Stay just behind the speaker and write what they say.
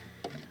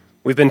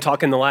We've been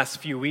talking the last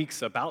few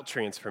weeks about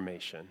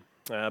transformation,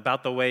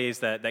 about the ways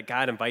that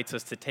God invites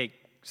us to take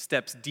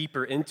steps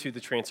deeper into the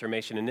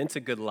transformation and into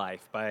good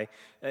life by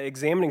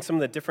examining some of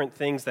the different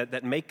things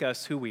that make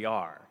us who we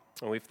are.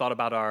 And we've thought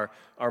about our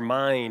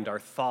mind, our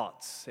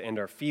thoughts, and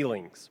our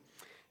feelings.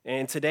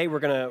 And today we're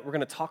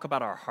gonna talk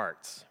about our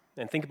hearts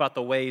and think about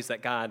the ways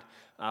that God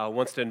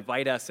wants to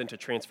invite us into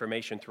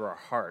transformation through our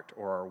heart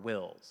or our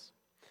wills.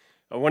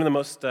 One of the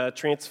most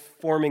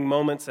transforming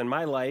moments in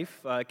my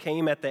life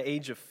came at the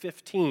age of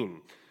 15.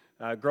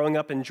 Growing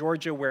up in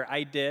Georgia where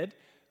I did,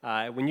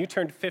 when you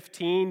turned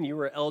 15, you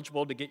were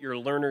eligible to get your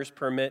learner's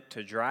permit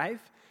to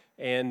drive.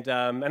 And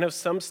I know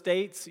some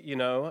states,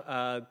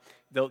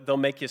 they'll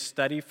make you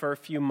study for a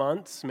few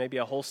months, maybe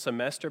a whole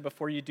semester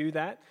before you do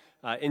that.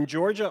 In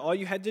Georgia, all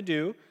you had to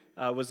do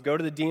was go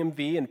to the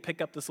DMV and pick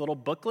up this little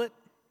booklet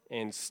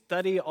and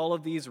study all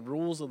of these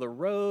rules of the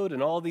road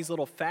and all these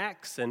little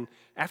facts. And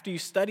after you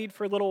studied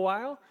for a little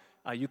while,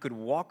 you could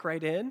walk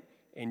right in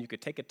and you could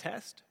take a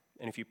test.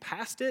 And if you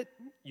passed it,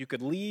 you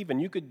could leave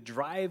and you could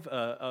drive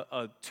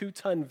a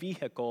 2-ton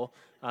vehicle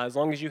as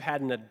long as you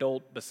had an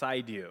adult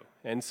beside you.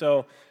 And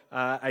so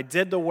I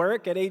did the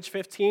work at age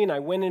 15. I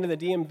went into the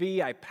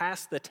DMV, I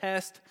passed the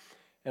test,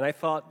 and I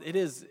thought, it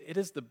is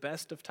the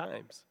best of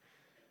times.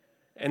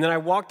 And then I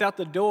walked out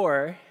the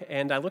door,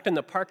 and I looked in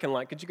the parking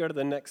lot. Could you go to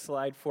the next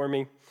slide for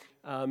me?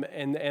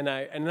 And then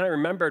I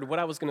remembered what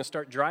I was going to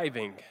start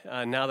driving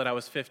now that I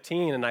was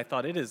 15, and I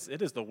thought, it is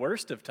the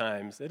worst of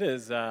times. It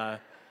is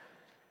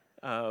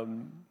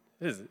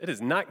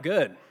not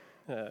good.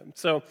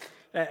 So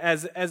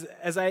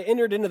as I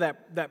entered into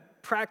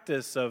that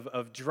practice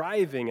of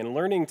driving and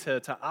learning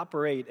to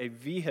operate a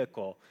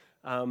vehicle,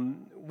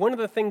 one of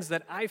the things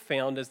that I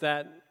found is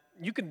that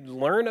you could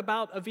learn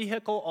about a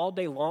vehicle all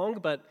day long,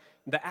 but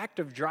the act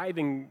of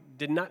driving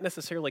did not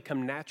necessarily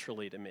come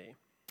naturally to me.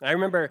 I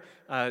remember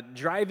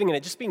driving and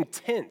it just being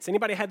tense.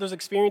 Anybody had those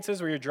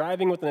experiences where you're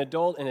driving with an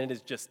adult and it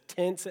is just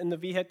tense in the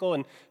vehicle?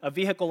 And a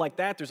vehicle like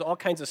that, there's all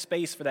kinds of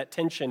space for that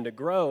tension to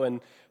grow.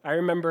 And I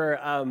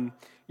remember,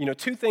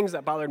 two things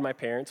that bothered my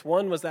parents.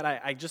 One was that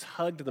I just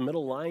hugged the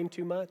middle line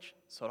too much.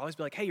 So I'd always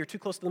be like, hey, you're too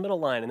close to the middle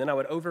line. And then I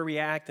would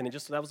overreact, and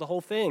that was the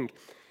whole thing.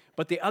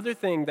 But the other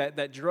thing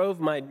that drove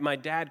my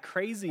dad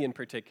crazy in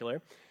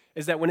particular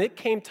is that when it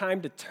came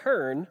time to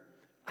turn,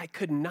 I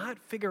could not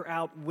figure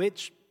out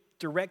which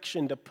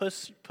direction to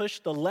push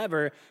the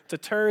lever to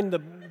turn to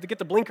get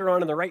the blinker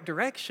on in the right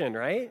direction,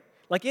 right?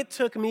 Like, it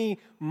took me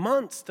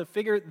months to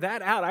figure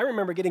that out. I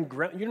remember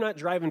you're not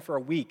driving for a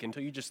week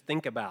until you just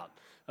think about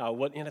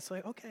and it's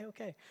like,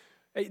 okay.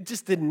 It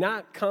just did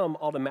not come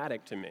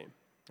automatic to me,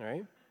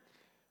 right?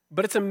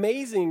 But it's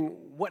amazing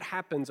what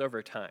happens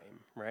over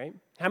time, right?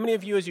 How many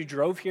of you, as you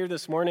drove here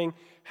this morning,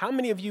 how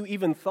many of you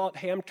even thought,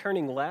 hey, I'm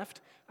turning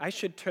left, I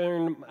should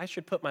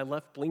put my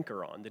left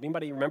blinker on? Did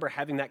anybody remember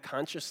having that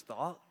conscious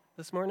thought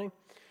this morning?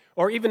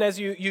 Or even as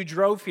you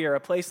drove here, a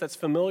place that's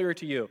familiar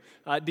to you,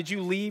 did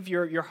you leave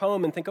your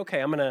home and think,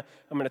 okay, I'm gonna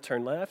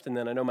turn left, and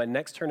then I know my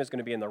next turn is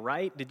gonna be in the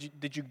right?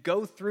 Did you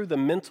go through the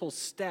mental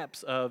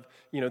steps of,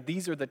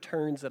 these are the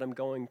turns that I'm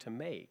going to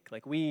make?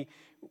 Like,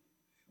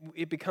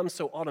 it becomes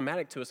so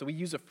automatic to us, so we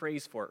use a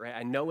phrase for it, right?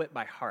 I know it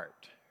by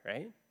heart,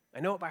 right? I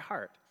know it by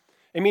heart.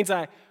 It means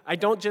I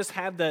don't just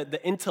have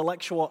the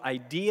intellectual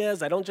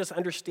ideas, I don't just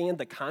understand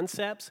the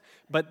concepts,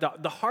 but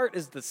the heart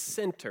is the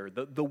center,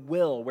 the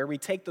will, where we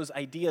take those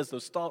ideas,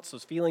 those thoughts,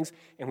 those feelings,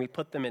 and we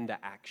put them into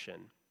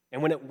action.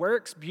 And when it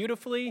works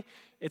beautifully,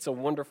 it's a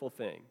wonderful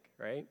thing,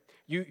 right?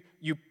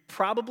 You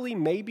probably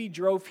maybe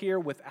drove here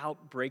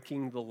without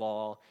breaking the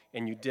law,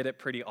 and you did it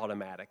pretty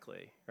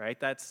automatically, right?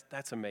 That's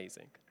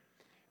amazing.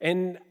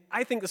 And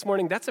I think this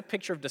morning that's a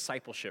picture of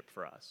discipleship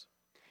for us.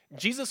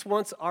 Jesus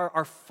wants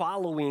our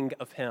following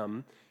of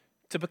him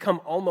to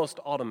become almost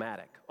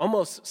automatic,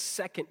 almost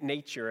second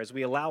nature, as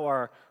we allow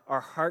our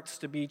hearts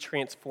to be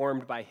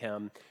transformed by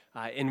him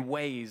in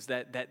ways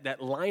that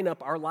line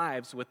up our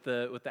lives with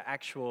the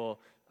actual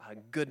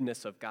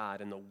goodness of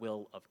God and the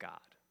will of God.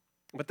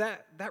 But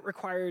that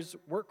requires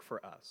work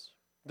for us.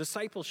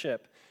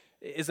 Discipleship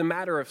is a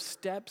matter of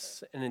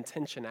steps and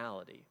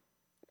intentionality.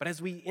 But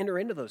as we enter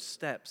into those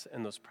steps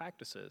and those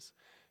practices,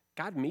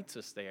 God meets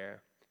us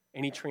there,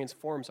 and he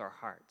transforms our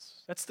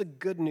hearts. That's the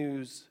good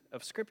news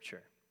of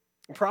Scripture.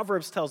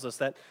 Proverbs tells us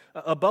that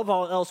above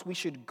all else, we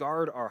should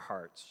guard our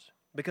hearts,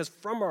 because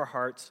from our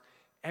hearts,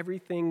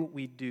 everything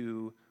we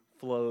do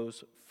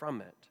flows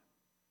from it.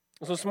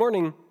 So this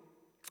morning,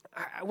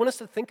 I want us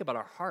to think about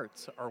our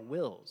hearts, our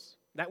wills,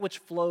 that which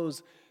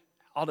flows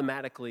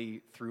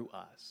automatically through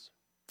us.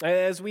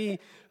 As we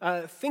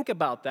think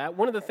about that,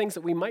 one of the things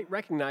that we might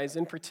recognize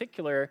in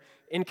particular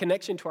in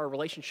connection to our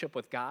relationship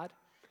with God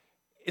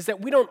is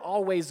that we don't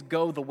always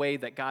go the way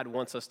that God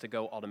wants us to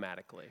go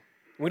automatically.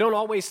 We don't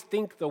always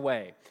think the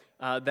way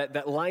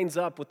that lines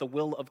up with the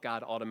will of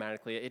God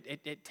automatically.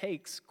 It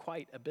takes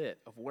quite a bit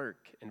of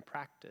work and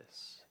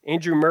practice.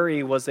 Andrew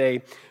Murray was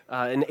an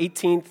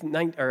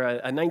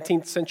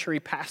 19th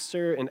century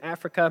pastor in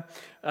Africa.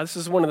 This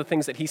is one of the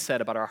things that he said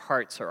about our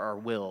hearts or our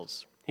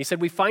wills. He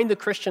said, "We find the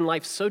Christian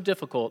life so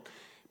difficult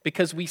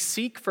because we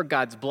seek for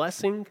God's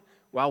blessing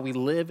while we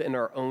live in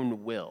our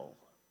own will.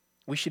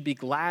 We should be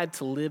glad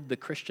to live the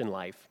Christian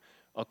life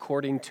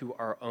according to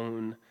our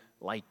own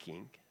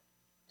liking.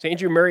 So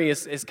Andrew Murray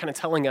is kind of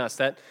telling us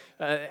that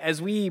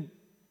as we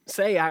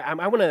say, I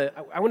want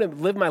to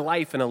live my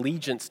life in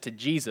allegiance to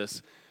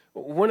Jesus,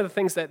 one of the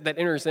things that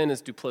enters in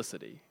is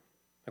duplicity.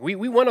 We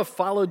want to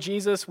follow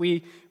Jesus.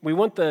 We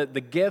want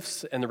the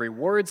gifts and the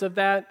rewards of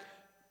that,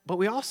 but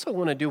we also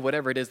want to do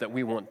whatever it is that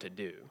we want to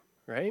do,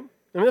 right?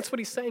 I mean, that's what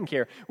he's saying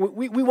here.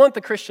 We want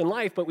the Christian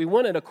life, but we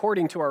want it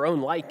according to our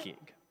own liking.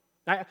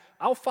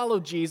 I'll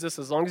follow Jesus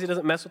as long as he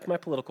doesn't mess with my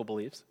political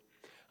beliefs.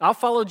 I'll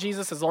follow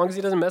Jesus as long as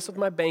he doesn't mess with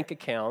my bank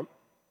account.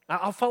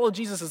 I'll follow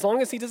Jesus as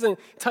long as he doesn't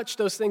touch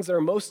those things that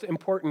are most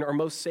important or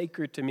most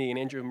sacred to me. And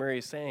Andrew Murray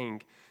is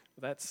saying,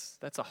 that's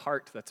a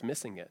heart that's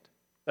missing it.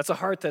 That's a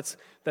heart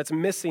that's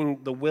missing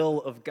the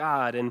will of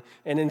God, and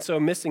in so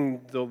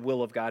missing the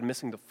will of God,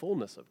 missing the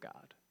fullness of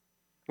God.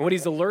 And what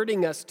he's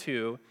alerting us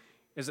to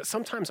is that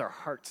sometimes our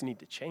hearts need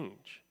to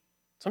change.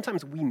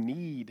 Sometimes we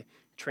need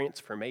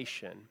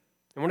transformation.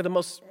 And one of the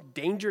most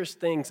dangerous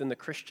things in the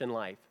Christian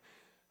life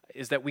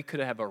is that we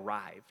could have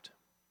arrived.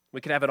 We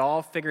could have it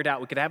all figured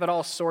out. We could have it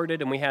all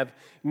sorted, and we have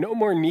no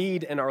more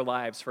need in our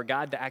lives for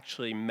God to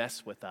actually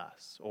mess with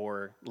us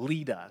or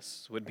lead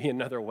us, would be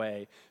another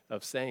way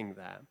of saying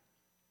that.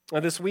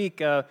 Now, this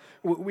week,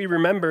 we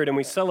remembered and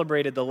we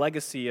celebrated the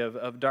legacy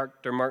of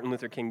Dr. Martin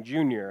Luther King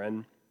Jr.,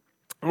 and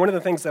one of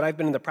the things that I've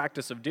been in the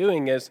practice of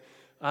doing is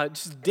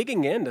just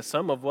digging into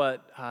some of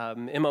what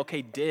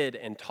MLK did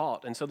and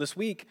taught. And so this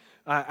week,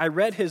 I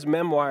read his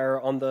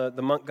memoir on the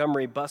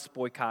Montgomery bus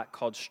boycott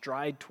called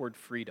Stride Toward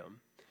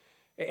Freedom.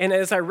 And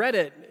as I read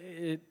it,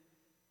 it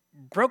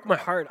broke my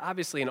heart,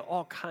 obviously, in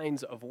all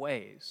kinds of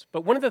ways.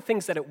 But one of the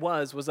things that it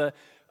was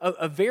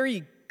a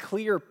very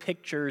clear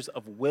pictures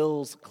of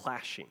wills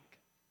clashing.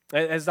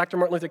 As Dr.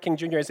 Martin Luther King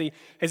Jr., as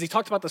he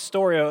talked about the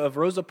story of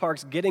Rosa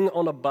Parks getting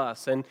on a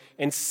bus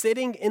and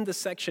sitting in the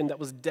section that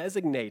was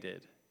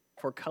designated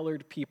for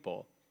colored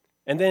people,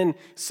 and then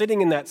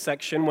sitting in that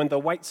section when the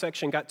white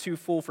section got too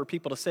full for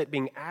people to sit,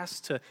 being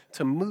asked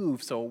to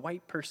move so a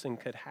white person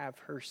could have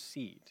her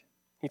seat.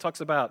 He talks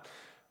about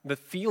the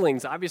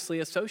feelings obviously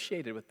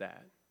associated with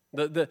that,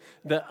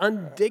 the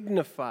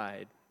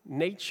undignified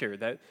nature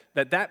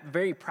that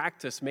very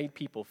practice made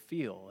people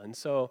feel. And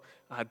so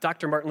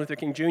Dr. Martin Luther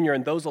King Jr.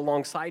 and those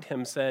alongside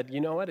him said,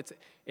 you know what,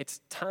 it's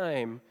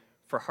time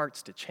for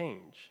hearts to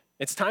change.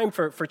 It's time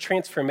for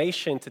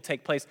transformation to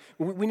take place.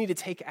 We need to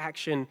take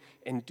action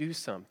and do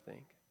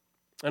something.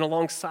 And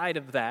alongside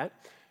of that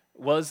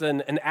was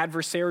an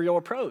adversarial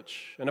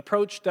approach, an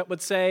approach that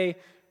would say,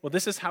 well,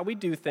 this is how we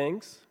do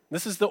things.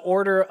 This is the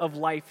order of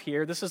life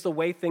here. This is the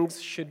way things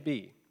should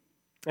be.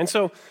 And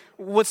so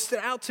what stood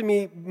out to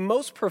me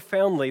most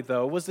profoundly,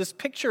 though, was this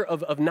picture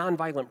of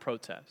nonviolent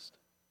protest,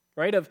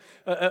 right? Of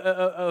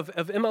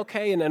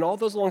MLK and all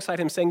those alongside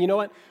him saying, you know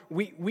what,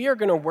 we are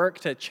going to work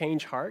to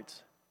change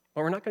hearts,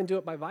 but we're not going to do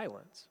it by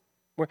violence.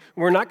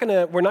 We're not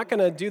going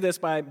to do this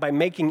by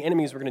making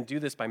enemies. We're going to do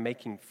this by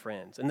making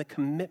friends. And the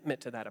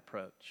commitment to that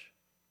approach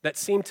that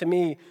seemed to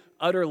me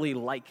utterly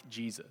like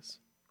Jesus.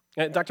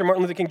 Dr.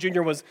 Martin Luther King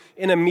Jr. was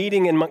in a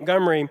meeting in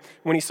Montgomery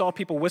when he saw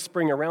people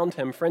whispering around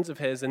him, friends of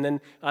his, and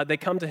then they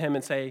come to him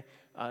and say,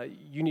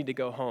 you need to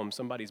go home.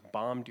 Somebody's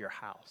bombed your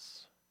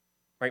house.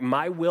 Right?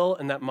 My will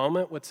in that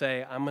moment would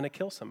say, I'm going to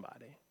kill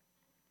somebody.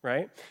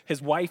 Right?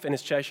 His wife and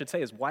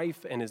his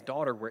wife and his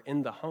daughter were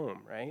in the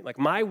home. Right? Like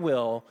my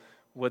will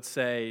would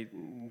say,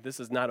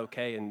 this is not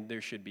okay and there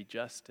should be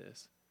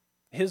justice.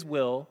 His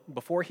will,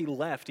 before he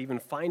left, even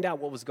find out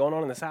what was going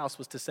on in this house,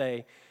 was to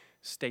say,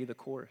 stay the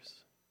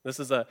course. This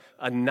is a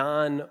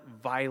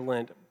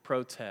non-violent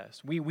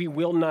protest. We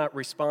will not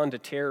respond to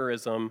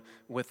terrorism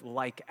with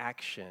like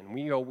action.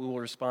 We will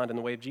respond in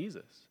the way of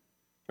Jesus.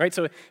 Right?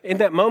 So in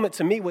that moment,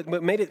 to me,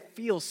 what made it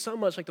feel so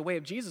much like the way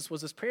of Jesus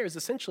was this prayer is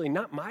essentially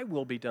not my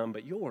will be done,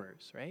 but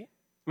yours, right?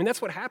 I mean,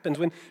 that's what happens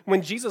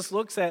when Jesus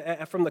looks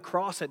from the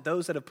cross at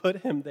those that have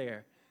put him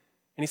there.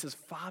 And he says,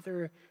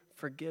 Father,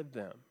 forgive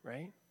them,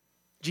 right?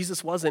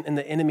 Jesus wasn't in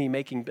the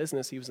enemy-making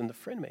business. He was in the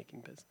friend-making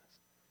business.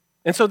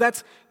 And so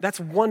that's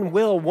one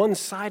will, one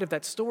side of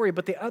that story,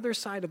 but the other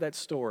side of that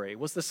story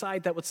was the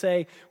side that would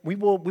say, we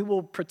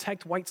will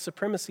protect white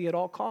supremacy at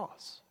all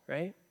costs,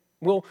 right?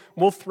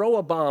 We'll throw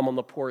a bomb on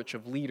the porch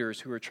of leaders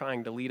who are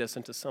trying to lead us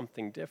into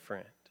something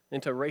different,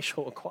 into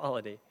racial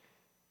equality.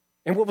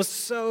 And what was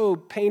so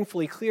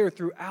painfully clear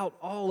throughout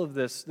all of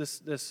this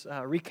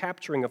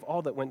recapturing of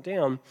all that went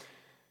down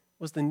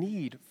was the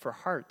need for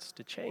hearts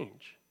to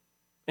change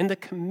and the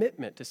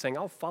commitment to saying,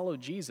 I'll follow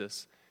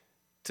Jesus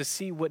to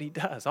see what he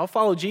does. I'll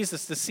follow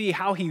Jesus to see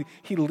how he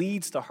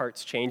leads to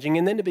hearts changing,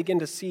 and then to begin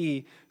to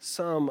see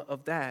some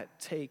of that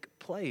take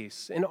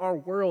place in our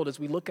world as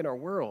we look at our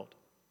world.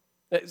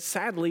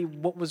 Sadly,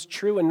 what was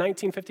true in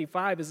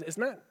 1955 is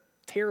not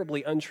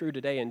terribly untrue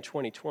today in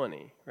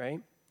 2020,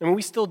 right? I mean,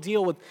 we still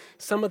deal with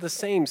some of the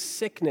same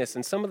sickness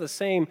and some of the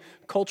same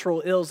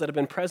cultural ills that have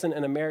been present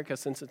in America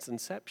since its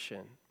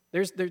inception.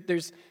 There's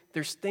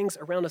things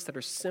around us that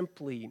are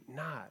simply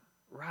not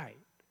right.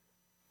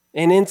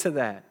 And into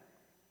that,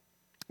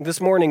 this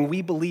morning,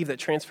 we believe that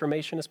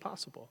transformation is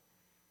possible.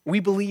 We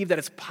believe that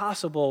it's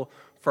possible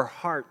for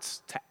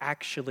hearts to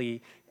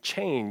actually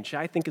change.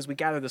 I think as we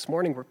gather this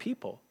morning, we're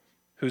people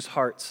whose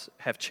hearts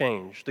have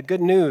changed. The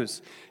good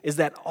news is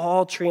that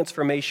all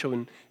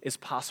transformation is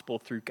possible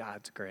through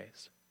God's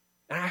grace.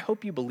 And I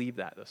hope you believe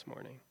that this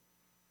morning.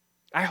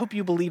 I hope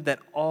you believe that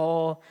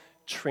all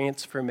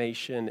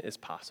transformation is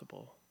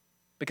possible.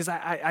 Because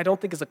I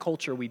don't think as a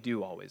culture we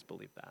do always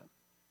believe that.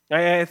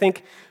 I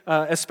think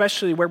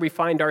especially where we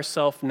find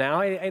ourselves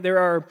now, there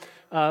are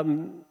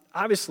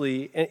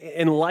obviously,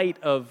 in light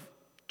of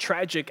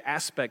tragic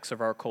aspects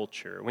of our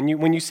culture, when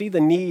you see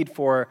the need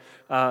for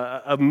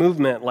a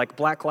movement like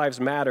Black Lives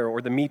Matter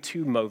or the Me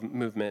Too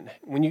movement,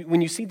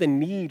 when you see the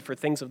need for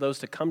things of those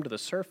to come to the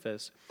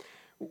surface,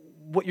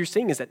 what you're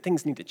seeing is that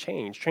things need to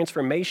change.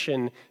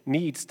 Transformation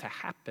needs to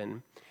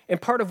happen.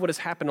 And part of what has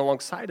happened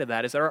alongside of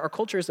that is that our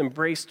culture has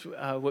embraced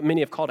what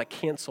many have called a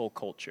cancel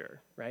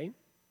culture, right?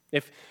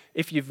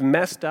 If you've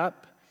messed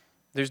up,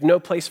 there's no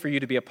place for you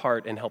to be a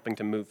part in helping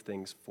to move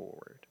things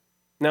forward.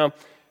 Now,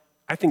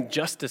 I think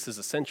justice is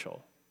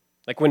essential.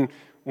 Like when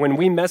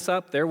we mess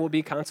up, there will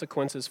be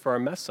consequences for our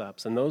mess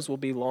ups, and those will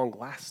be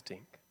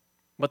long-lasting.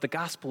 But the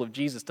gospel of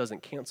Jesus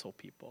doesn't cancel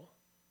people.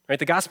 Right?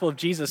 The gospel of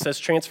Jesus says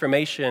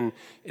transformation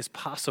is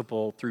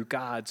possible through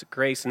God's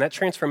grace, and that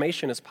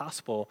transformation is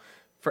possible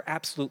for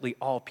absolutely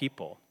all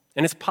people.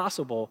 And it's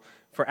possible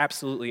for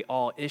absolutely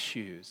all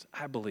issues,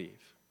 I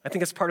believe. I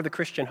think it's part of the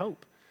Christian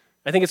hope.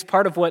 I think it's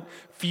part of what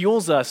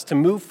fuels us to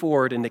move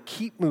forward and to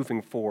keep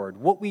moving forward.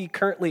 What we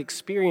currently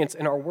experience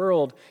in our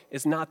world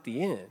is not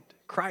the end.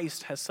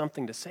 Christ has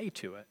something to say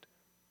to it.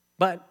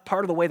 But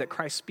part of the way that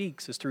Christ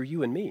speaks is through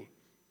you and me,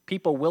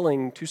 people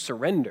willing to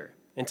surrender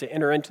and to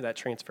enter into that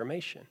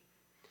transformation.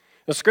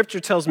 The Scripture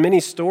tells many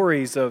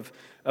stories of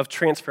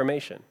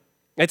transformation.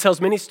 It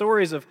tells many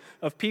stories of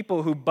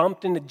people who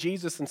bumped into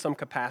Jesus in some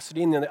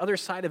capacity, and on the other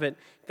side of it,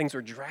 things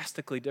were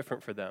drastically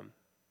different for them.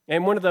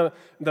 And one of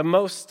the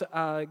most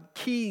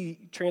key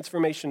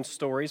transformation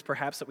stories,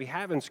 perhaps, that we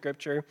have in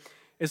Scripture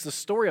is the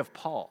story of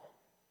Paul.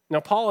 Now,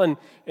 Paul,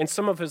 in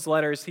some of his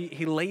letters,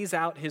 he lays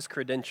out his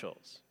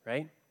credentials,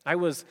 right? I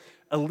was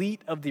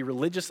elite of the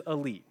religious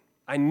elite.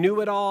 I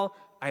knew it all.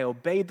 I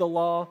obeyed the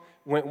law.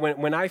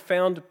 When I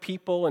found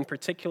people, in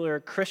particular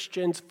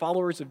Christians,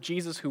 followers of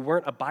Jesus, who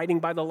weren't abiding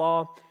by the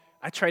law,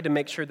 I tried to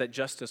make sure that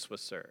justice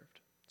was served.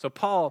 So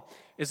Paul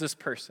is this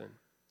person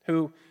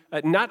who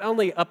not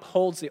only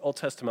upholds the Old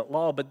Testament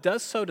law, but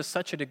does so to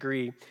such a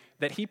degree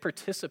that he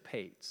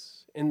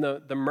participates in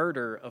the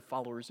murder of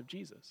followers of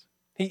Jesus.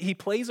 He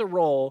plays a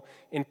role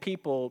in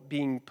people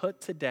being put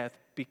to death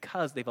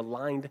because they've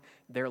aligned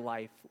their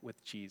life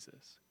with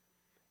Jesus.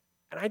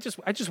 And I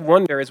just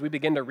wonder, as we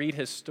begin to read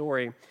his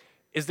story,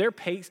 is there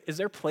place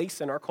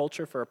in our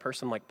culture for a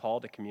person like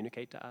Paul to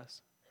communicate to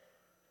us?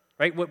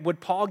 Right?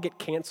 Would Paul get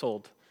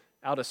canceled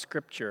out of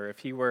Scripture if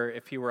he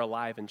were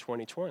alive in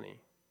 2020?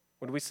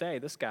 Would we say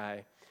this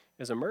guy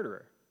is a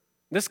murderer?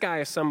 This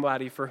guy is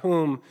somebody for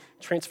whom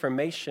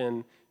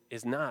transformation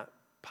is not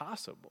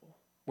possible.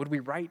 Would we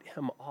write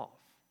him off?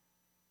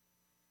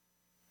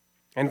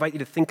 I invite you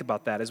to think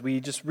about that as we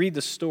just read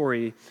the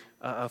story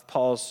of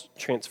Paul's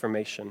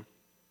transformation.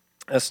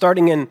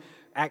 Starting in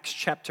Acts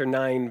chapter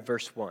 9,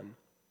 verse 1.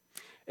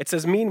 It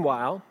says,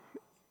 "Meanwhile,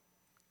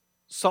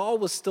 Saul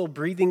was still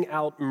breathing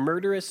out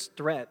murderous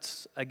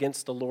threats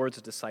against the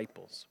Lord's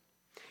disciples.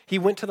 He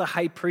went to the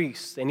high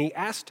priest, and he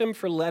asked him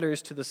for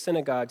letters to the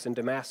synagogues in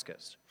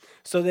Damascus,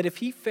 so that if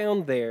he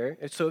found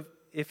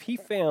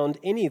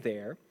any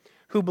there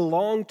who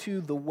belonged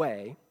to the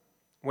way,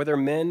 whether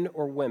men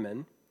or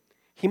women,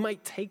 he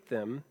might take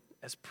them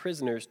as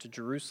prisoners to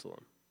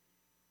Jerusalem.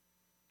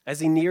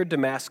 As he neared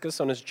Damascus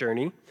on his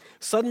journey,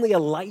 suddenly a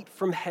light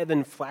from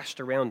heaven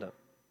flashed around him.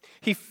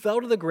 He fell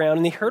to the ground,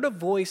 and he heard a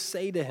voice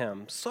say to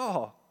him,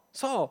 'Saul,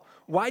 Saul,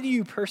 why do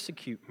you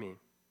persecute me?'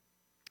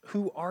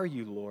 'Who are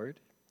you, Lord?'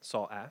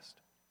 Saul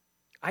asked.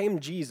 'I am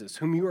Jesus,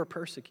 whom you are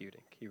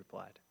persecuting,' he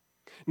replied.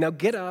 'Now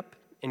get up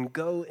and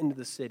go into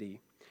the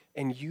city,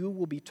 and you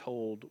will be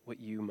told what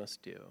you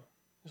must do.'"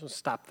 We'll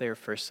stop there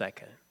for a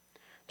second.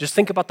 Just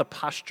think about the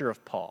posture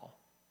of Paul.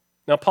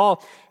 Now,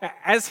 Paul,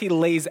 as he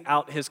lays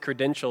out his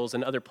credentials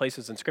in other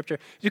places in Scripture,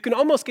 you can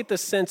almost get the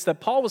sense that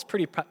Paul was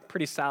pretty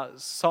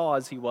Saul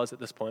as he was at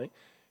this point,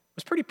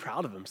 was pretty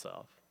proud of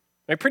himself.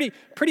 Right?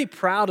 Pretty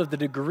proud of the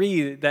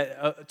degree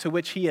that to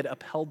which he had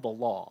upheld the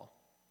law.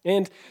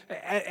 And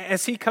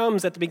as he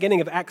comes at the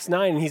beginning of Acts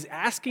 9, and he's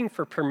asking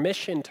for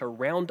permission to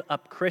round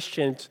up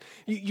Christians,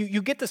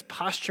 you get this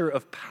posture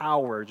of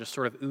power just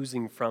sort of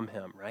oozing from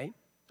him, right?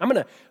 I'm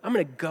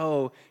gonna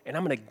go and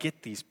I'm gonna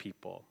get these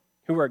people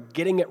who are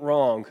getting it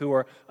wrong, who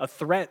are a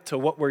threat to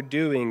what we're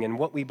doing and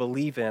what we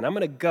believe in. I'm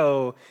gonna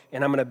go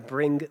and I'm gonna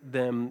bring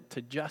them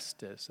to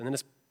justice. And then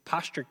his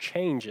posture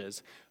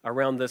changes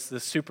around this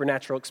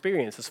supernatural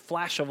experience, this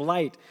flash of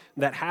light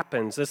that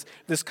happens,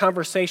 this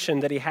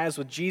conversation that he has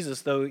with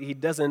Jesus, though he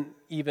doesn't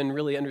even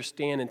really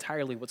understand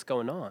entirely what's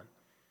going on.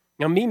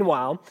 Now,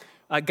 meanwhile,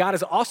 God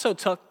is also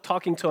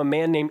talking to a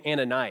man named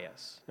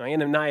Ananias. Now,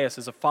 Ananias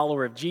is a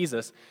follower of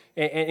Jesus,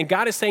 and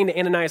God is saying to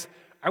Ananias,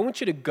 I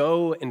want you to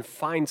go and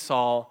find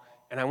Saul,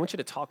 and I want you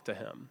to talk to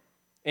him.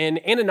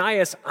 And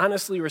Ananias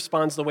honestly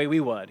responds the way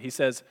we would. He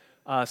says,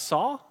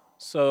 Saul?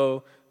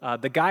 So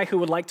the guy who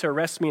would like to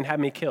arrest me and have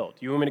me killed,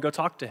 you want me to go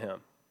talk to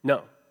him?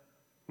 No,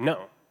 I'm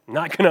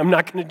not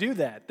gonna do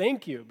that.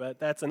 Thank you, but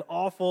that's an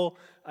awful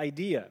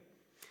idea.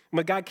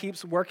 But God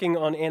keeps working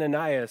on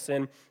Ananias,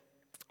 and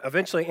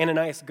eventually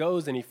Ananias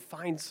goes and he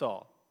finds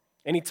Saul.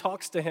 And he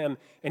talks to him,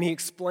 and he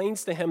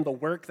explains to him the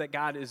work that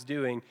God is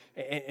doing,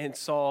 and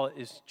Saul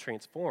is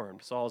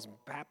transformed. Saul is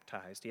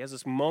baptized. He has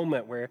this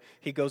moment where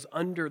he goes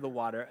under the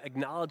water,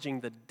 acknowledging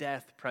the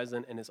death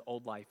present in his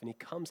old life, and he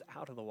comes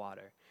out of the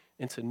water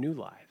into new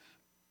life.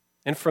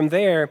 And from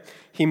there,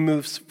 he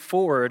moves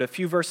forward. A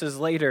few verses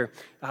later,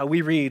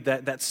 we read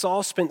that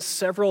Saul spent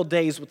several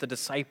days with the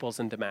disciples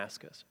in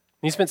Damascus.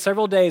 He spent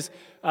several days,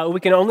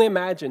 we can only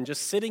imagine,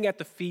 just sitting at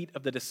the feet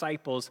of the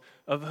disciples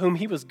of whom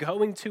he was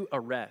going to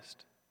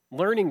arrest,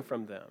 learning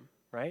from them,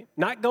 right?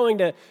 Not going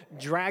to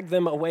drag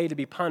them away to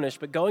be punished,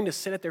 but going to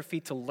sit at their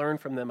feet to learn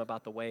from them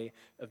about the way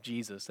of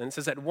Jesus. And it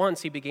says, at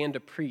once he began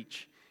to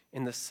preach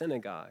in the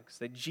synagogues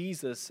that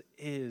Jesus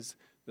is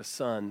the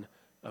Son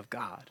of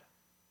God.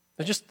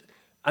 Now just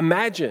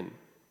imagine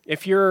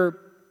if you're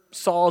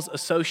Saul's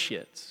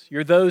associates.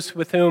 You're those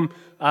with whom,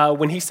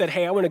 when he said,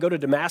 hey, I want to go to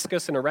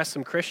Damascus and arrest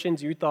some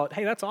Christians, you thought,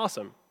 hey, that's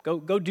awesome.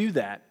 Go do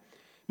that.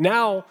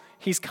 Now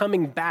he's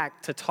coming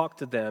back to talk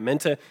to them and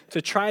to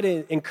try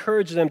to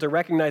encourage them to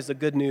recognize the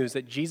good news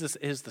that Jesus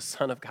is the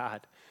Son of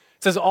God.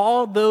 It says,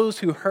 all those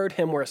who heard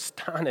him were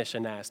astonished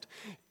and asked,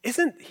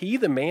 isn't he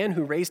the man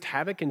who raised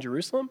havoc in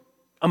Jerusalem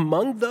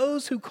among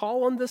those who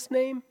call on this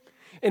name?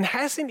 And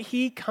hasn't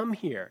he come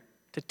here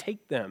to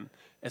take them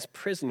as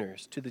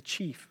prisoners to the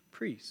chief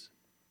priests?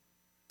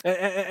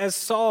 As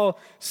Saul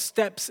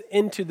steps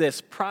into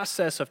this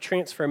process of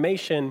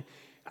transformation,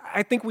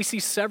 I think we see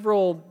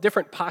several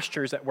different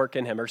postures at work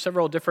in him, or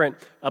several different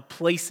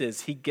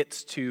places he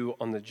gets to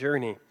on the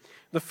journey.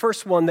 The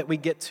first one that we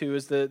get to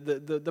is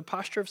the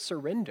posture of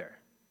surrender.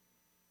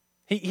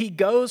 He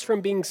goes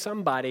from being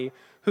somebody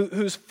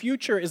whose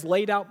future is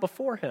laid out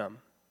before him,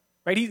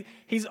 right?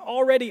 He's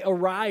already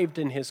arrived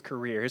in his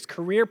career. His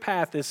career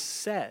path is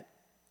set.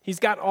 He's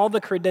got all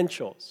the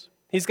credentials.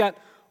 He's got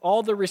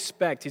all the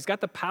respect. He's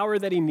got the power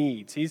that he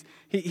needs.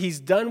 He's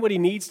done what he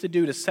needs to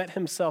do to set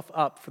himself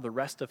up for the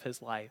rest of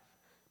his life.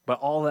 But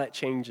all that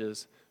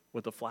changes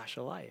with a flash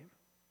of light.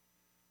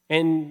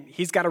 And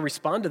he's got to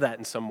respond to that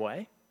in some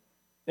way.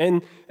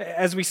 And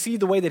as we see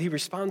the way that he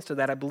responds to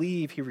that, I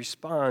believe he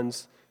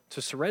responds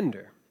to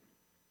surrender.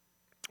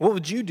 What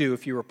would you do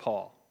if you were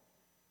Paul?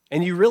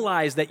 And you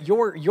realize that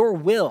your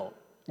will,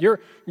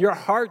 your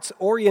heart's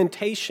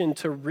orientation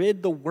to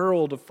rid the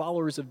world of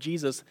followers of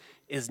Jesus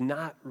is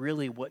not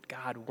really what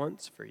God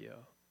wants for you.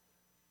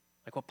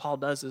 Like what Paul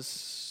does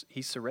is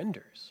he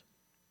surrenders.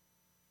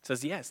 He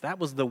says, yes, that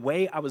was the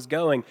way I was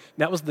going.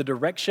 That was the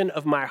direction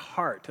of my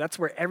heart. That's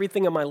where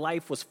everything in my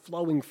life was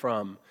flowing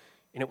from.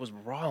 And it was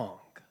wrong.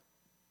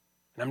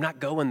 And I'm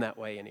not going that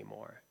way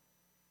anymore.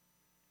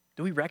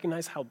 Do we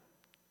recognize how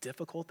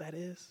difficult that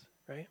is,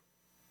 right?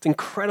 It's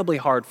incredibly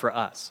hard for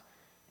us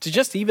to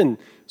just even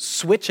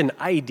switch an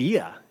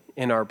idea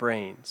in our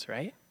brains,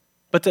 right?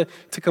 But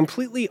to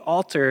completely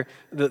alter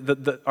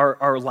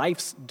our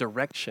life's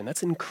direction,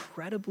 that's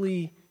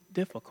incredibly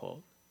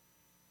difficult.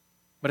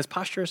 But his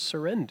posture is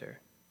surrender.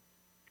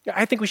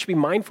 I think we should be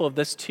mindful of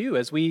this too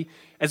as we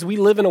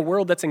live in a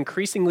world that's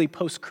increasingly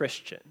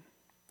post-Christian.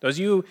 As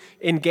you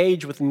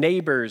engage with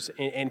neighbors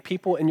and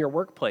people in your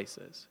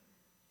workplaces,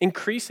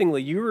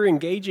 increasingly you are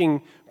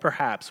engaging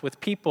perhaps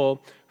with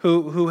people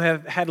who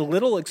have had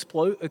little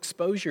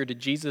exposure to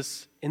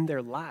Jesus in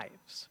their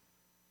lives.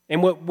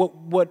 And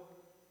what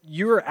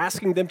you're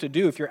asking them to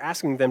do, if you're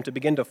asking them to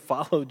begin to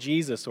follow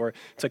Jesus or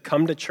to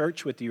come to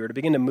church with you or to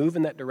begin to move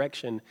in that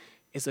direction,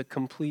 is a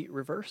complete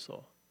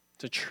reversal.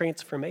 It's a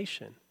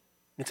transformation.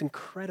 It's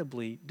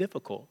incredibly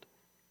difficult.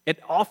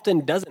 It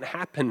often doesn't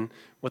happen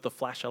with a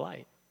flash of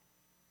light.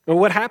 Well,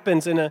 what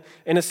happens in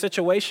a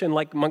situation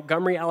like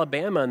Montgomery,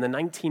 Alabama in the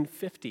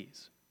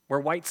 1950s, where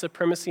white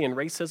supremacy and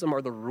racism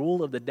are the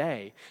rule of the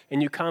day,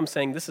 and you come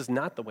saying, this is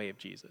not the way of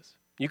Jesus.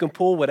 You can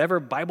pull whatever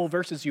Bible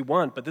verses you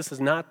want, but this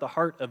is not the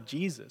heart of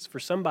Jesus. For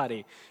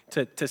somebody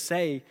to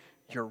say,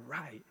 you're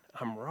right,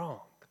 I'm wrong,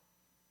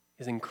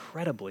 is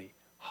incredibly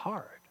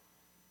hard.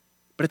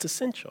 But it's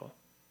essential.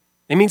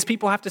 It means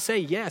people have to say,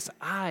 yes,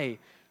 I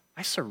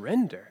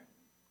surrender.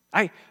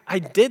 I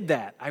did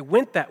that. I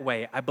went that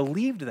way. I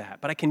believed that.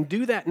 But I can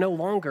do that no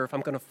longer if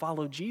I'm going to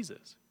follow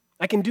Jesus.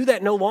 I can do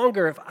that no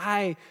longer if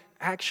I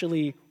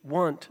actually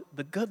want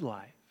the good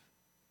life.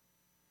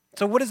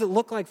 So what does it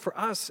look like for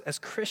us as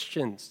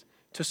Christians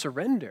to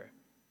surrender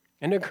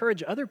and to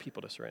encourage other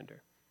people to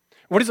surrender?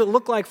 What does it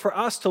look like for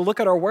us to look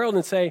at our world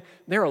and say,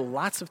 there are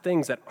lots of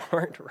things that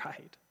aren't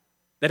right?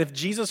 That if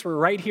Jesus were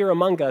right here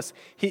among us,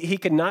 he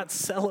could not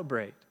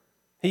celebrate.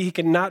 He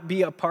cannot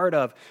be a part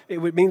of.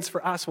 It means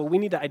for us, well, we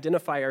need to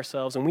identify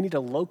ourselves and we need to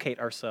locate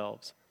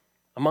ourselves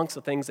amongst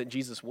the things that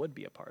Jesus would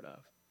be a part of.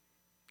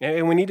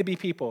 And we need to be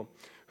people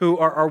who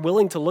are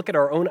willing to look at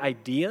our own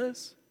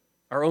ideas,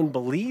 our own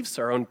beliefs,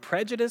 our own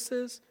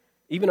prejudices,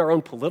 even our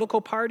own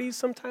political parties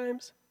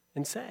sometimes,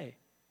 and say,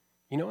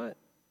 you know what?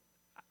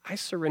 I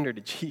surrender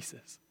to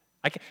Jesus.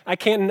 I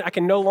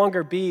can no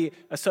longer be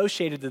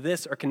associated to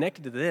this or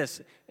connected to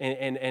this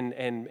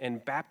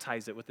and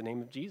baptize it with the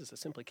name of Jesus. I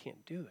simply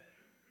can't do it.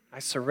 I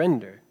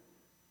surrender.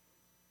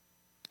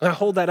 And I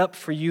hold that up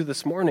for you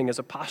this morning as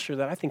a posture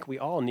that I think we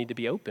all need to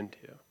be open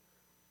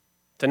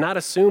to not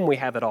assume we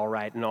have it all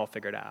right and all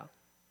figured out.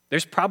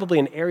 There's probably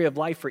an area of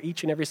life for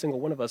each and every single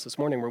one of us this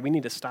morning where we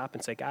need to stop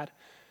and say, God,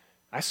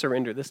 I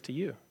surrender this to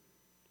you.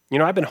 You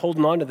know, I've been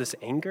holding on to this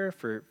anger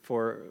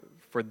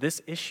for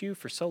this issue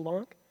for so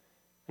long,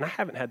 and I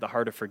haven't had the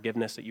heart of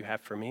forgiveness that you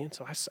have for me, and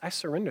so I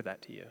surrender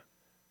that to you.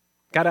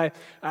 God,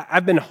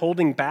 I've been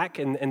holding back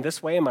in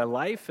this way in my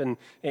life, and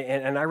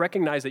I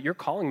recognize that you're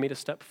calling me to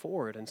step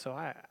forward, and so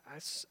I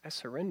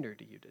surrender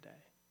to you today.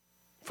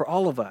 For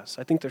all of us,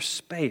 I think there's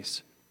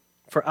space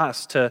for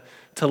us to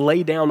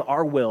lay down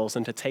our wills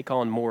and to take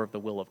on more of the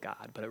will of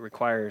God, but it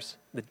requires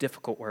the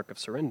difficult work of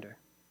surrender.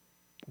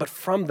 But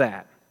from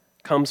that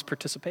comes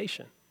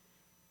participation.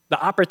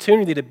 The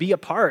opportunity to be a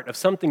part of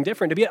something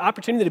different, to be an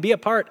opportunity to be a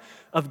part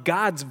of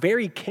God's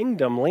very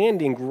kingdom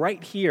landing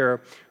right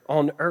here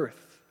on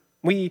earth.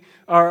 We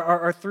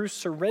are through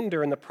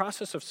surrender, in the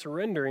process of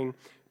surrendering,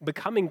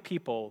 becoming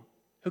people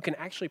who can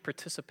actually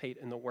participate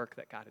in the work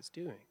that God is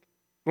doing.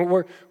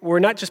 We're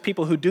not just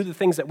people who do the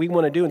things that we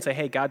want to do and say,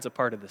 hey, God's a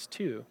part of this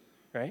too,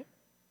 right?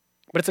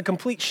 But it's a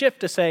complete shift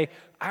to say,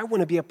 I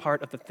want to be a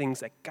part of the things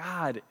that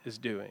God is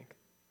doing,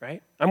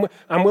 right?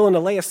 I'm willing to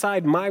lay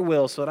aside my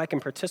will so that I can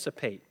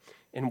participate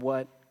in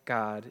what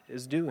God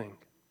is doing.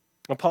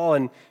 Well,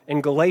 Paul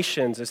in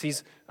Galatians, as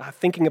he's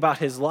thinking about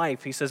his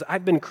life, he says,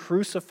 I've been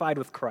crucified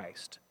with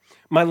Christ.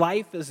 My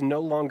life is no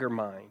longer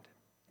mine.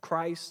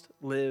 Christ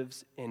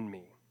lives in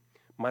me.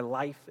 My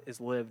life is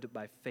lived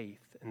by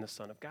faith in the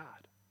Son of God.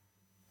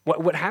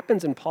 What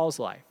happens in Paul's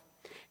life?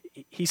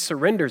 He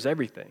surrenders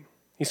everything.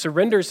 He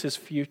surrenders his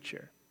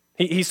future.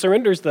 He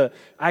surrenders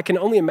I can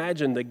only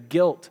imagine the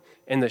guilt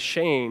and the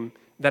shame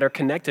that are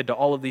connected to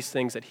all of these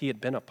things that he had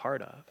been a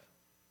part of.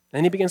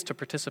 And he begins to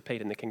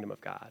participate in the kingdom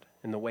of God,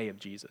 in the way of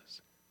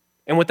Jesus.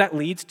 And what that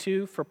leads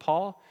to for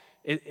Paul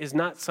is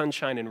not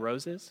sunshine and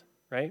roses,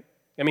 right?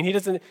 I mean, he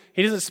doesn't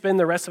spend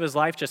the rest of his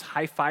life just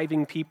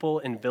high-fiving people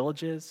in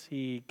villages.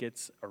 He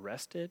gets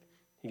arrested.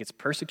 He gets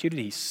persecuted.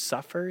 He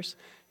suffers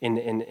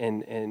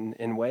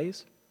in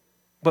ways.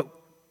 But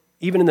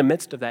even in the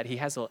midst of that, he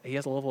has a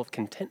level of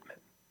contentment,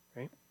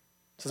 right?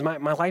 He says,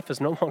 my life is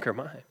no longer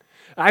mine.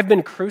 I've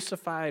been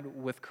crucified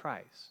with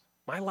Christ.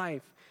 My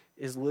life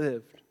is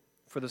lived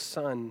for the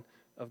Son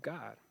of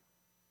God.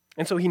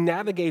 And so he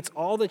navigates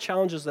all the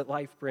challenges that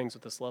life brings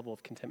with this level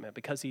of contentment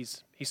because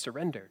he's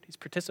surrendered, he's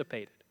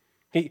participated.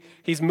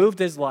 He's moved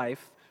his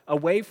life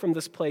away from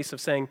this place of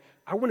saying,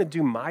 I want to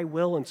do my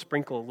will and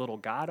sprinkle a little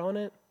God on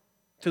it,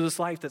 to this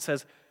life that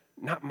says,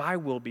 not my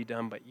will be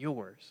done, but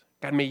yours.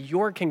 God, may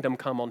your kingdom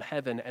come on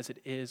heaven as it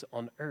is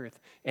on earth.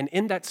 And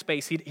in that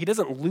space, he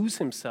doesn't lose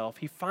himself.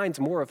 He finds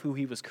more of who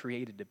he was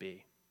created to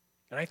be.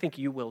 And I think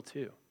you will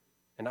too.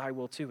 And I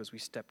will too as we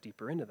step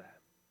deeper into that.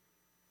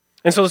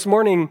 And so this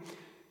morning,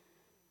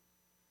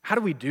 how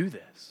do we do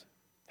this?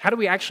 How do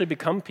we actually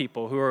become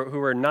people who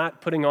are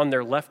not putting on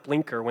their left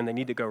blinker when they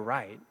need to go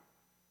right,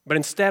 but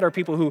instead are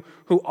people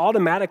who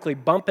automatically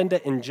bump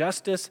into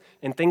injustice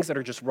and things that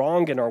are just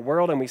wrong in our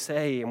world, and we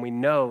say and we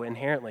know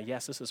inherently,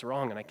 yes, this is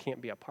wrong and I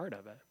can't be a part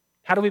of it?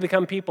 How do we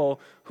become people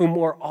who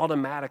more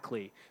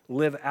automatically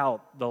live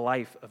out the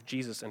life of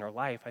Jesus in our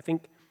life? I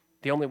think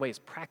the only way is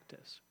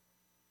practice.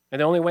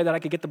 And the only way that I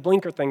could get the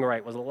blinker thing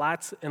right was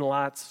lots and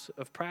lots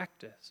of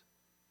practice.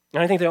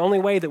 And I think the only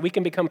way that we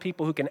can become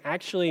people who can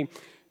actually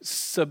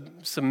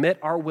submit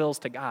our wills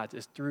to God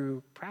is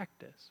through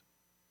practice.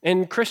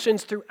 And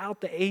Christians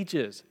throughout the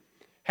ages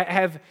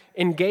have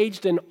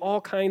engaged in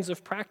all kinds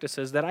of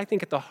practices that I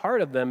think at the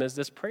heart of them is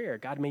this prayer,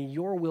 God, may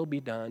your will be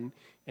done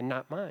and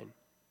not mine.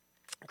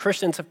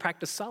 Christians have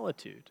practiced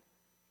solitude,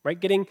 right?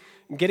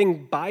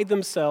 Getting by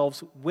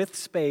themselves with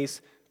space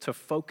to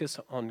focus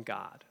on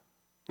God.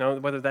 Now,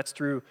 whether that's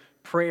through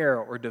prayer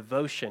or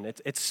devotion,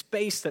 it's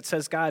space that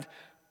says, God,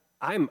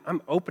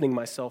 I'm opening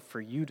myself for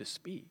you to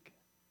speak.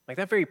 Like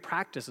that very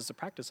practice is the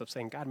practice of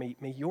saying, God, may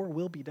your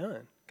will be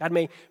done. God,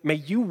 may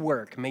you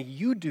work. May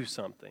you do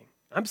something.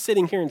 I'm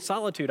sitting here in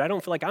solitude. I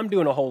don't feel like I'm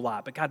doing a whole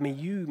lot, but God, may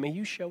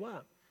you show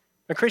up.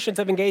 Now, Christians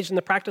have engaged in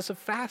the practice of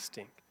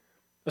fasting.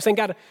 They're saying,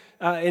 God,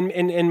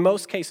 in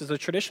most cases, the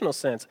traditional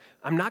sense,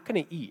 I'm not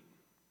going to eat.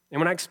 And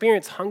when I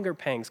experience hunger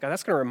pangs, God,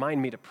 that's going to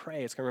remind me to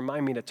pray. It's going to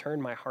remind me to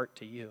turn my heart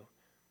to you.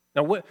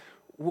 Now,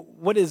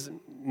 what is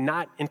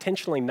not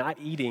intentionally not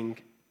eating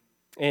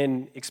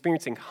and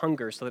experiencing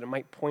hunger so that it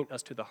might point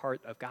us to the heart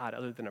of God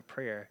other than a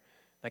prayer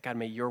that, God,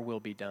 may your will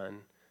be done,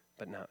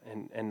 but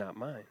not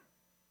mine?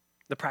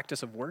 The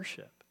practice of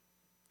worship.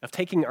 of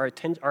taking our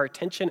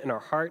attention and our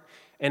heart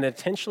and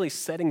intentionally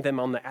setting them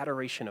on the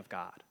adoration of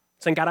God.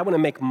 Saying, God, I want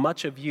to make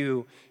much of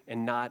you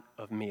and not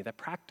of me. The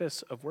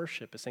practice of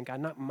worship is saying, God,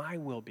 not my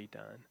will be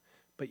done,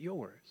 but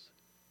yours.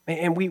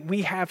 And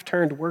we have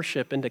turned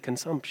worship into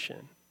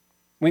consumption.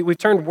 We've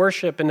turned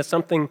worship into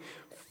something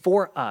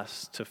for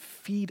us, to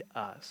feed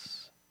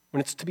us,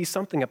 when it's to be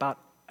something about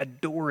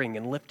adoring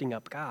and lifting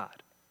up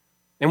God.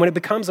 And when it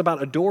becomes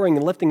about adoring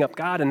and lifting up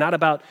God and not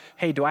about,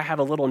 hey, do I have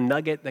a little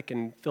nugget that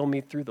can fill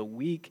me through the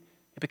week,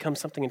 it becomes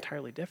something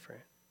entirely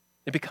different.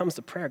 It becomes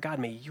the prayer, God,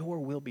 may your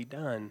will be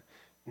done,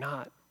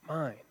 not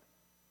mine.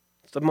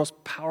 It's the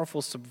most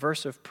powerful,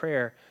 subversive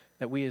prayer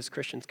that we as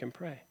Christians can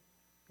pray.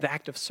 The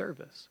act of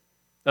service,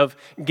 of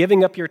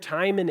giving up your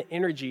time and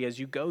energy as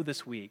you go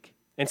this week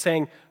and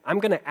saying, I'm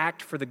going to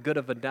act for the good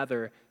of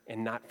another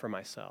and not for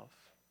myself.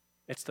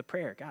 It's the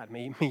prayer, God,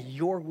 may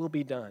your will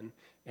be done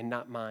and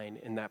not mine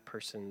in that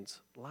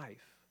person's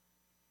life.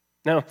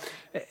 Now,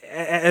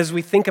 as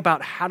we think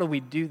about how do we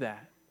do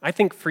that, I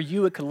think for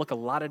you it could look a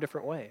lot of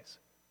different ways.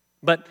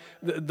 But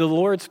the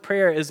Lord's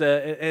Prayer is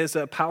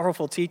a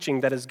powerful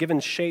teaching that has given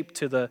shape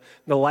to the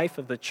life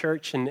of the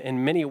church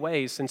in many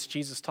ways since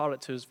Jesus taught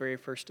it to his very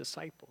first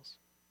disciples.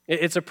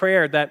 It's a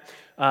prayer that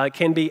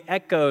can be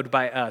echoed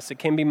by us. It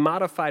can be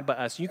modified by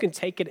us. You can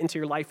take it into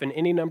your life in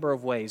any number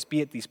of ways,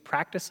 be it these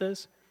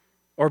practices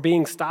or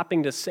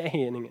stopping to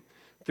saying it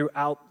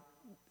throughout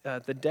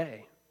the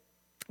day.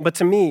 But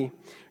to me,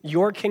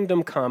 your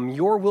kingdom come,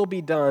 your will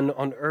be done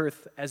on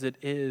earth as it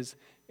is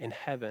in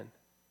heaven,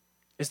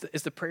 is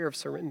the prayer of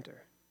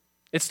surrender.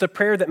 It's the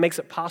prayer that makes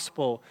it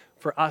possible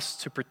for us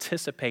to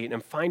participate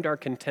and find our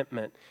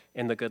contentment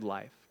in the good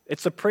life.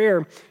 It's the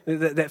prayer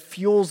that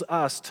fuels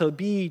us to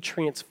be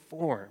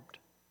transformed,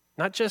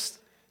 not just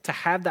to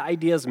have the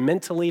ideas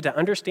mentally, to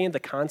understand the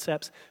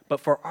concepts, but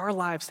for our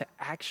lives to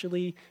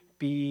actually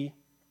be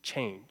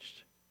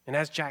changed. And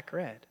as Jack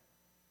read,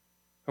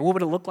 or what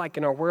would it look like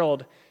in our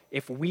world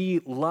if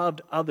we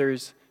loved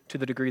others to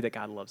the degree that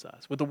God loves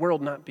us? Would the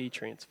world not be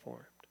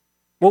transformed?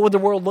 What would the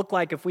world look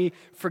like if we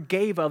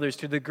forgave others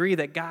to the degree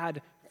that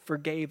God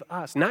forgave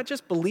us? Not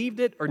just believed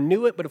it or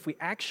knew it, but if we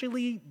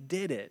actually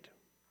did it,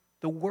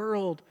 the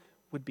world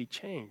would be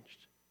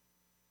changed.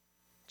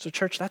 So,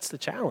 church, that's the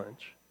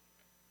challenge.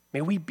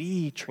 May we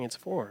be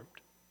transformed.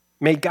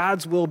 May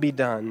God's will be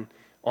done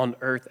on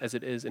earth as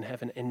it is in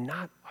heaven and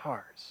not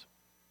ours.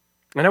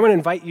 And I want to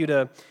invite you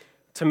to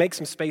make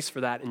some space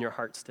for that in your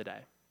hearts today.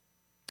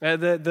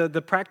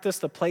 The practice,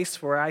 the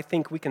place where I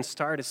think we can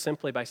start is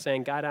simply by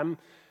saying, God,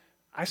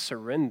 I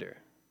surrender.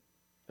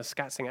 As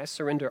Scott saying, I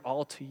surrender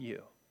all to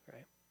you.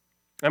 Right?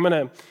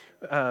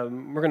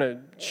 We're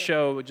gonna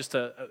show just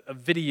a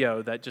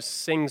video that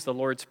just sings the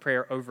Lord's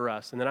Prayer over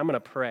us, and then I'm gonna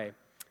pray,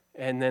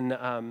 and then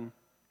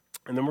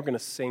we're gonna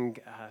sing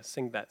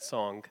that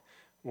song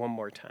one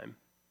more time.